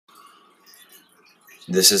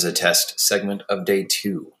This is a test segment of day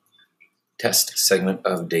 2. Test segment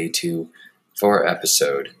of day 2 for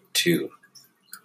episode 2.